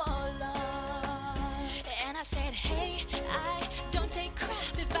I'm a warlock. And I said, hey, I don't take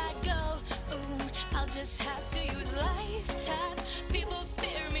crap if I go boom. I'll just have to use lifetime. People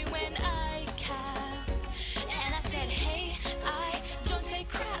fear me when I cap. And I said, hey, I don't take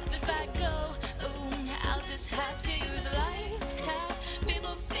crap if I go boom. I'll just have to use lifetime.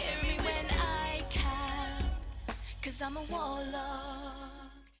 People fear me when I cap, 'cause I'm a warlock.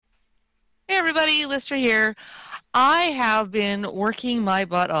 Hey everybody, Lystra here. I have been working my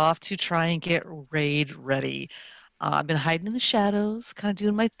butt off to try and get Raid ready. I've been hiding in the shadows, kind of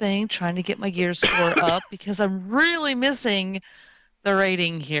doing my thing, trying to get my gear score up because I'm really missing the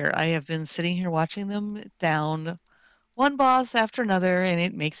raiding here. I have been sitting here watching them down one boss after another, and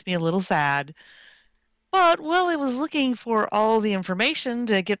it makes me a little sad. But while I was looking for all the information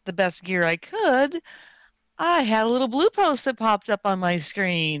to get the best gear I could, I had a little blue post that popped up on my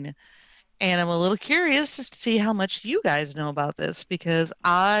screen. And I'm a little curious just to see how much you guys know about this because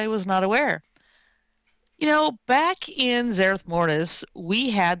I was not aware. You know, back in Zereth Mortis, we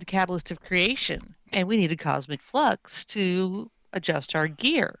had the Catalyst of Creation, and we needed Cosmic Flux to adjust our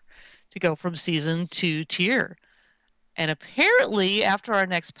gear to go from season to tier. And apparently, after our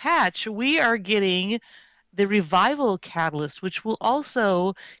next patch, we are getting the Revival Catalyst, which will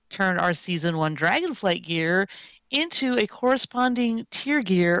also turn our Season 1 Dragonflight gear into a corresponding tier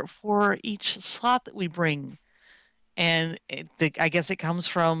gear for each slot that we bring. And I guess it comes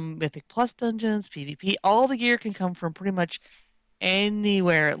from Mythic Plus dungeons, PvP. All the gear can come from pretty much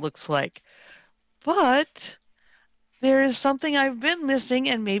anywhere, it looks like. But there is something I've been missing,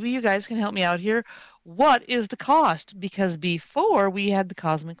 and maybe you guys can help me out here. What is the cost? Because before we had the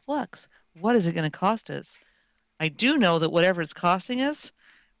Cosmic Flux. What is it going to cost us? I do know that whatever it's costing us,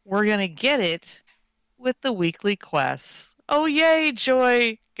 we're going to get it with the weekly quests. Oh, yay,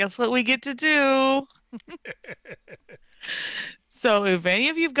 Joy. Guess what we get to do? So if any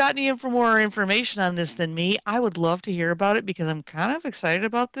of you have got any more information on this than me, I would love to hear about it because I'm kind of excited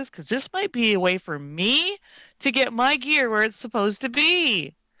about this because this might be a way for me to get my gear where it's supposed to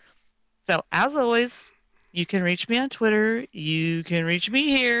be. So as always, you can reach me on Twitter. You can reach me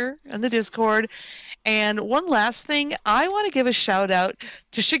here in the Discord. And one last thing, I want to give a shout out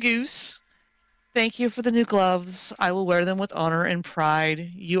to Shagoose. Thank you for the new gloves. I will wear them with honor and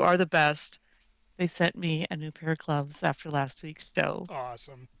pride. You are the best. They sent me a new pair of gloves after last week's show.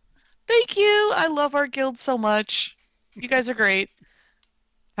 Awesome. Thank you. I love our guild so much. You guys are great.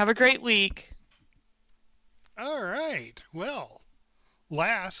 Have a great week. All right. Well,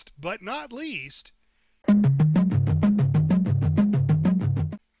 last but not least,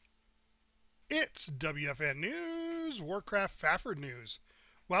 it's WFN News, Warcraft Fafford News.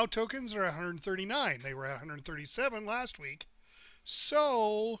 WoW tokens are 139. They were 137 last week.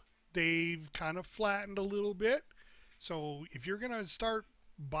 So they've kind of flattened a little bit. So if you're going to start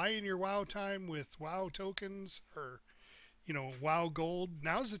buying your WoW time with WoW tokens or, WoW gold,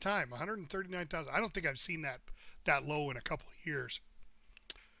 now's the time. 139,000. I don't think I've seen that low in a couple of years.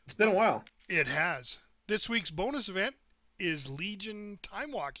 It's been a while. It has. This week's bonus event is Legion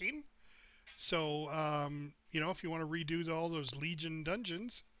Time Walking. So, if you want to redo all those Legion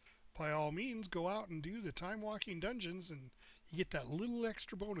dungeons, by all means, go out and do the Time Walking dungeons, and you get that little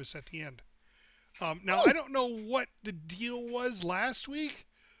extra bonus at the end. Now, I don't know what the deal was last week,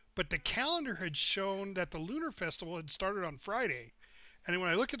 but the calendar had shown that the Lunar Festival had started on Friday. And when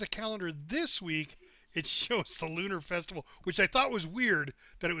I look at the calendar this week, it shows the Lunar Festival, which I thought was weird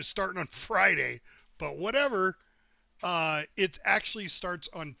that it was starting on Friday. But whatever, it actually starts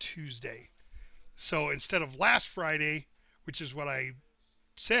on Tuesday. So instead of last Friday, which is what I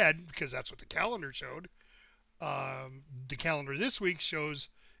said, because that's what the calendar showed, the calendar this week shows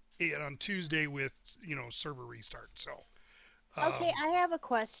it on Tuesday with, server restart. So. Okay, I have a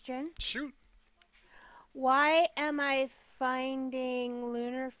question. Shoot. Why am I finding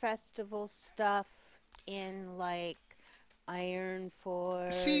Lunar Festival stuff in like Iron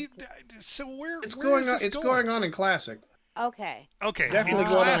Forge? See, so where It's where going is on. this It's going going on in Classic. Okay. Okay, Definitely in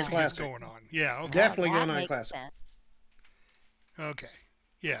going on in Classic it's Classic. going on. Yeah. Okay. Definitely that going on makes classic. sense. Okay.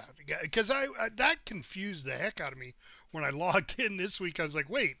 Yeah. Because I that confused the heck out of me when I logged in this week. I was like,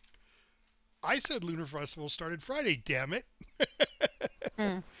 wait, I said Lunar Festival started Friday. Damn it.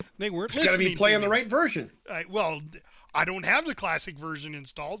 Hmm. They weren't It's got to listening be playing to the me. right version. Well, I don't have the classic version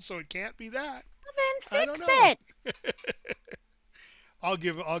installed, so it can't be that. Then I don't fix know. it.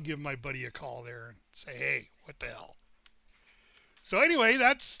 I'll give my buddy a call there and say, hey, what the hell? So anyway,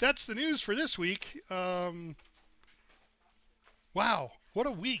 that's the news for this week. Wow, what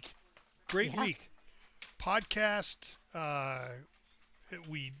a week! Great Yeah. week. Podcast.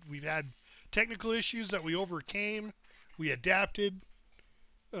 We've had technical issues that we overcame. We adapted.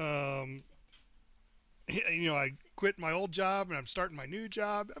 Um, I quit my old job and I'm starting my new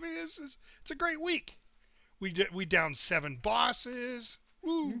job. I mean, it's a great week. We downed 7 bosses.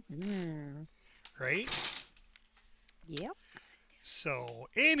 Woo! Hmm. Right? Yep. So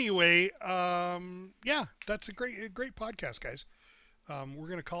anyway, yeah, that's a great podcast, guys. We're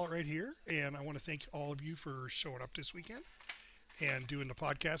gonna call it right here, and I want to thank all of you for showing up this weekend and doing the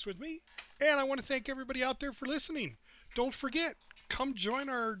podcast with me. And I want to thank everybody out there for listening. Don't forget, come join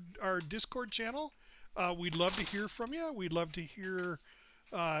our Discord channel. We'd love to hear from you. We'd love to hear,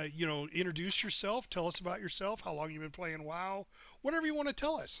 introduce yourself. Tell us about yourself. How long you've been playing WoW. Whatever you want to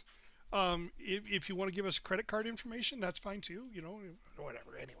tell us. If you want to give us credit card information, that's fine too.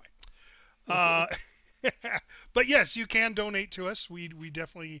 Whatever. Anyway. Uh, but yes, you can donate to us. We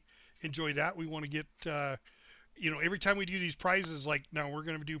definitely enjoy that. We want to get every time we do these prizes, like now we're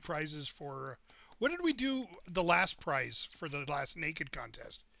going to do prizes for what did we do the last prize for the last naked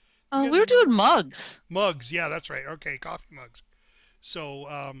contest? You guys We were remember? doing mugs. Mugs. Yeah, that's right. Okay, coffee mugs. So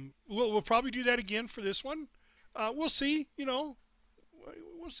we'll probably do that again for this one. We'll see.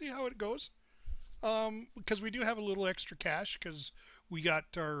 We'll see how it goes. Because we do have a little extra cash because we got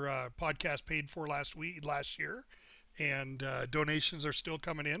our podcast paid for last year, and donations are still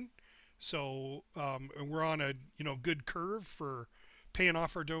coming in. So and we're on a good curve for paying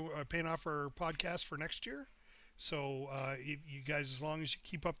off our podcast for next year. So you guys, as long as you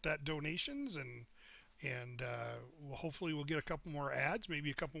keep up that donations and hopefully we'll get a couple more ads, maybe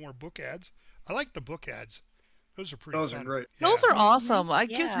a couple more book ads. I like the book ads. Those are pretty Those are fun. great. Those are awesome. It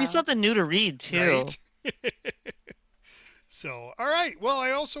gives me Yeah. something new to read too. Right? So, all right. Well,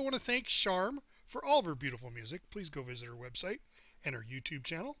 I also want to thank Charm for all of her beautiful music. Please go visit her website and her YouTube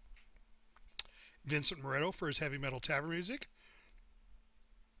channel. Vincent Moretto for his heavy metal tavern music.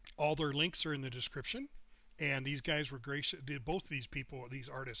 All their links are in the description. And these guys were gracious. Both of these people, these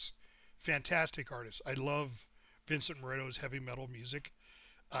artists, fantastic artists. I love Vincent Moretto's heavy metal music.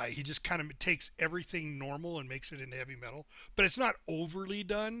 He just kind of takes everything normal and makes it into heavy metal, but it's not overly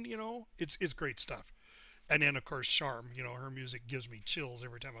done. It's great stuff. And then of course Charm, her music gives me chills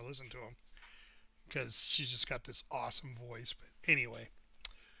every time I listen to him because she's just got this awesome voice. But anyway,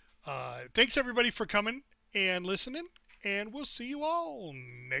 thanks everybody for coming and listening, and we'll see you all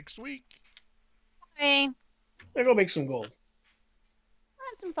next week. Hey. Now go make some gold.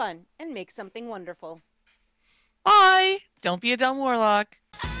 Have some fun and make something wonderful. Bye. Don't be a dumb warlock.